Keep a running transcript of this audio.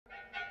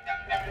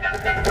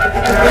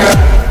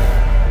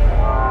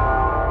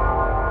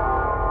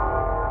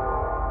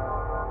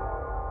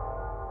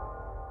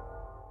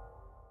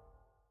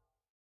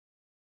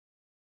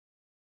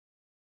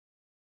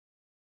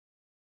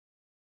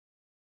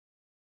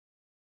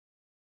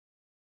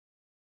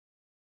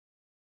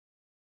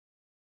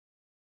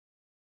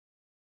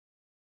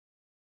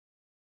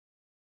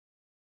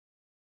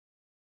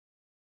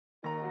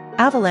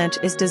Avalanche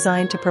is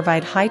designed to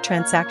provide high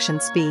transaction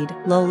speed,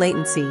 low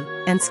latency,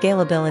 and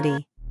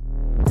scalability.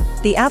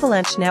 The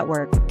Avalanche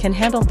network can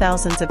handle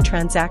thousands of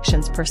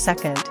transactions per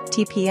second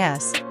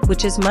 (TPS),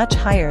 which is much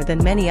higher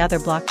than many other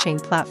blockchain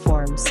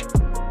platforms.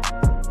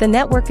 The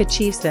network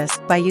achieves this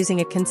by using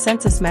a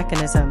consensus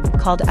mechanism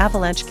called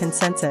Avalanche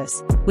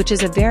consensus, which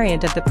is a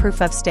variant of the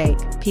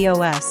proof-of-stake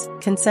 (POS)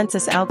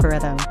 consensus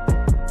algorithm.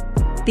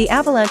 The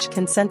Avalanche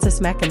consensus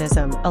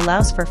mechanism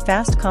allows for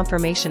fast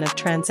confirmation of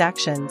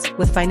transactions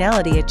with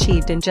finality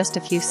achieved in just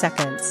a few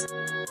seconds.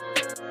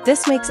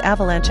 This makes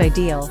Avalanche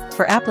ideal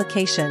for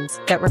applications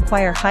that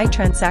require high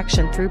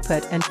transaction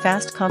throughput and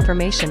fast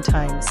confirmation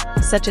times,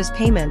 such as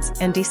payments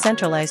and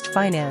decentralized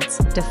finance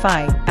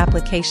 (DeFi)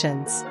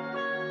 applications.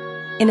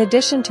 In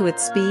addition to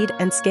its speed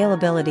and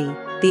scalability,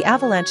 the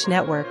Avalanche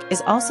network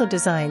is also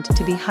designed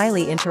to be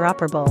highly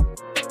interoperable.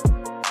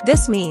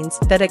 This means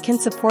that it can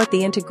support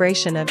the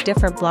integration of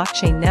different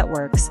blockchain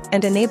networks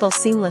and enable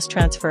seamless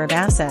transfer of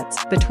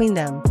assets between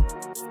them.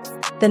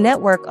 The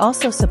network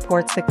also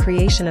supports the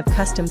creation of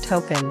custom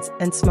tokens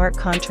and smart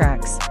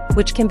contracts,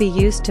 which can be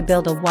used to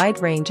build a wide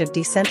range of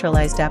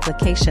decentralized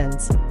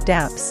applications,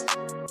 dApps.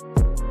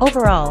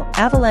 Overall,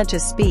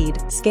 Avalanche's speed,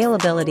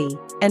 scalability,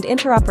 and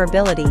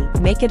interoperability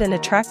make it an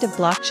attractive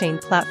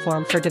blockchain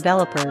platform for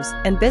developers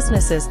and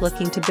businesses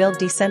looking to build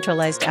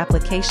decentralized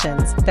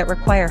applications that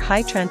require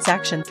high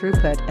transaction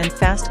throughput and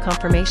fast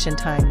confirmation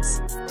times.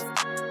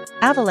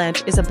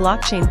 Avalanche is a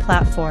blockchain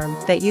platform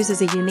that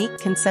uses a unique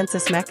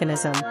consensus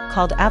mechanism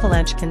called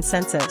Avalanche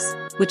consensus,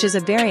 which is a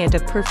variant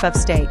of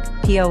proof-of-stake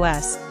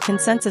 (POS)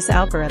 consensus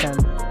algorithm.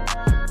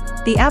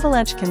 The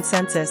Avalanche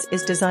consensus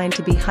is designed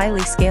to be highly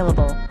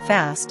scalable,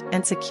 fast,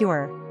 and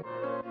secure.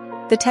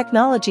 The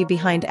technology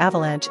behind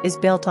Avalanche is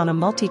built on a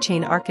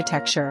multi-chain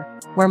architecture,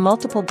 where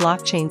multiple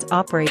blockchains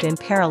operate in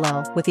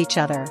parallel with each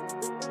other.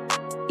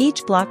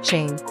 Each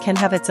blockchain can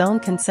have its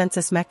own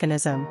consensus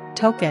mechanism,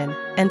 token,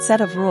 and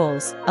set of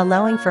rules,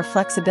 allowing for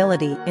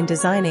flexibility in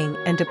designing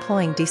and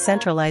deploying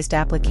decentralized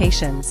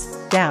applications,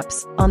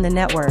 dApps, on the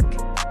network.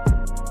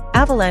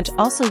 Avalanche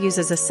also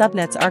uses a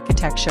subnets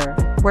architecture,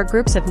 where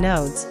groups of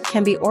nodes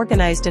can be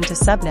organized into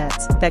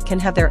subnets that can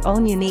have their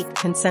own unique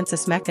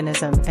consensus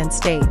mechanism and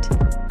state.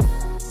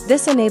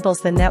 This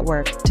enables the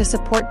network to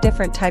support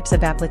different types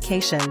of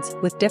applications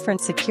with different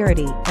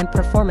security and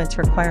performance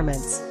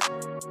requirements.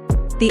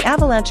 The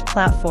Avalanche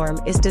platform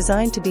is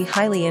designed to be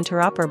highly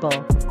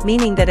interoperable,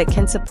 meaning that it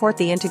can support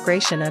the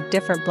integration of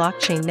different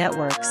blockchain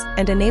networks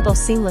and enable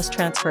seamless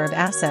transfer of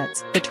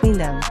assets between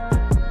them.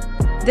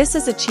 This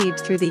is achieved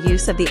through the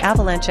use of the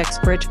Avalanche X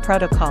Bridge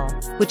protocol,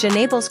 which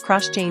enables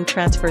cross-chain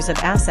transfers of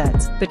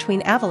assets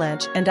between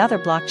Avalanche and other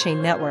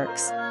blockchain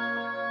networks.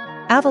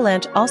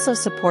 Avalanche also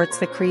supports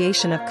the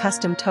creation of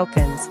custom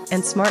tokens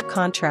and smart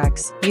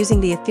contracts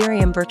using the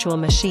Ethereum virtual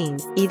machine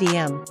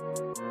 (EVM).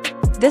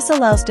 This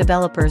allows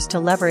developers to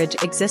leverage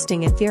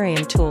existing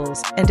Ethereum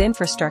tools and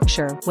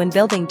infrastructure when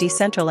building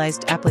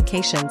decentralized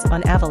applications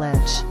on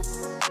Avalanche.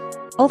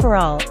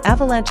 Overall,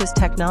 Avalanche's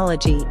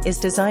technology is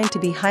designed to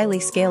be highly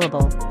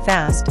scalable,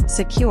 fast,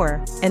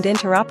 secure, and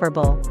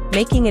interoperable,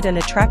 making it an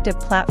attractive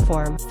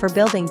platform for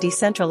building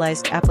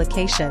decentralized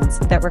applications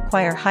that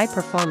require high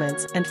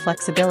performance and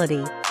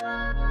flexibility.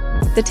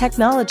 The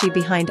technology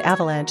behind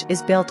Avalanche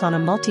is built on a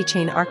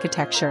multi-chain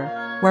architecture,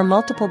 where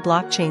multiple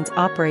blockchains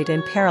operate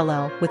in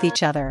parallel with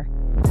each other.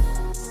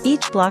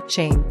 Each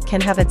blockchain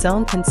can have its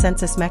own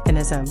consensus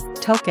mechanism,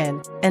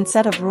 token, and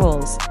set of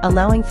rules,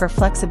 allowing for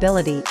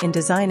flexibility in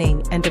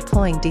designing and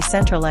deploying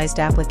decentralized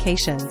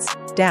applications,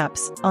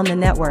 dApps, on the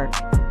network.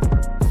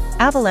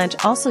 Avalanche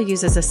also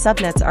uses a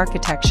subnets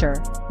architecture,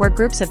 where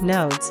groups of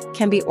nodes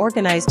can be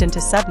organized into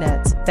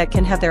subnets that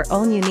can have their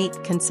own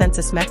unique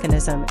consensus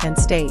mechanism and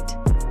state.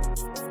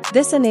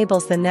 This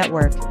enables the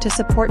network to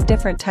support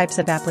different types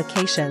of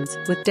applications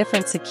with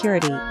different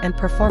security and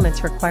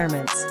performance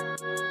requirements.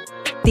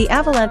 The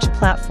Avalanche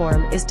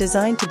platform is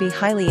designed to be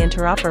highly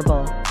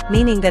interoperable,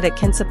 meaning that it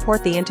can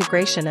support the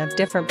integration of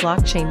different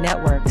blockchain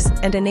networks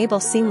and enable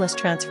seamless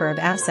transfer of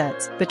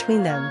assets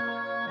between them.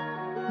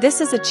 This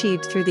is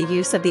achieved through the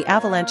use of the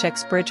Avalanche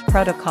X Bridge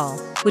protocol,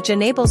 which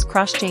enables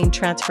cross-chain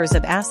transfers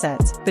of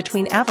assets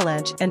between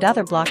Avalanche and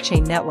other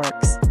blockchain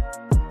networks.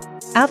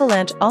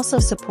 Avalanche also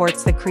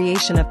supports the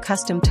creation of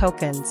custom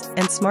tokens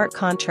and smart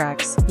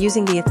contracts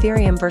using the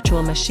Ethereum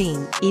virtual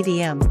machine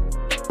 (EVM).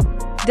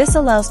 This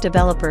allows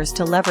developers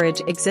to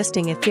leverage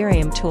existing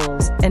Ethereum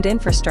tools and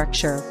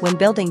infrastructure when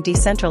building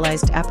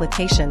decentralized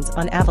applications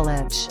on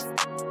Avalanche.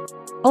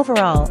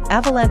 Overall,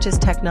 Avalanche's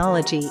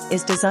technology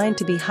is designed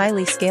to be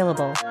highly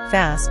scalable,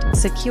 fast,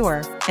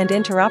 secure, and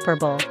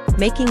interoperable,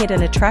 making it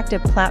an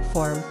attractive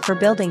platform for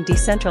building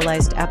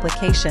decentralized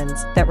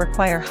applications that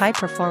require high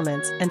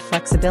performance and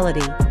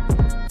flexibility.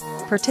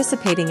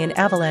 Participating in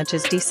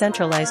Avalanche's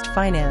decentralized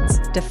finance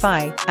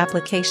 (DeFi)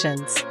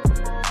 applications.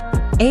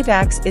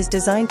 AVAX is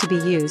designed to be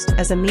used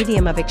as a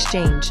medium of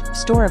exchange,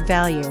 store of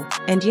value,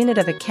 and unit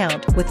of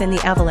account within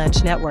the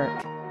Avalanche network.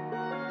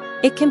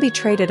 It can be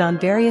traded on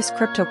various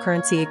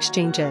cryptocurrency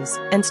exchanges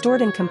and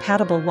stored in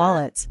compatible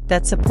wallets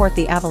that support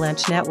the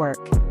Avalanche network.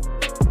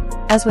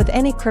 As with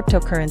any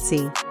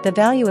cryptocurrency, the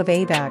value of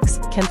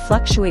AVAX can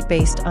fluctuate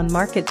based on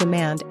market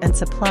demand and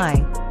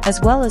supply,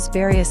 as well as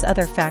various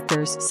other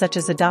factors such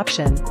as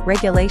adoption,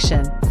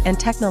 regulation, and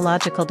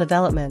technological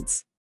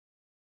developments.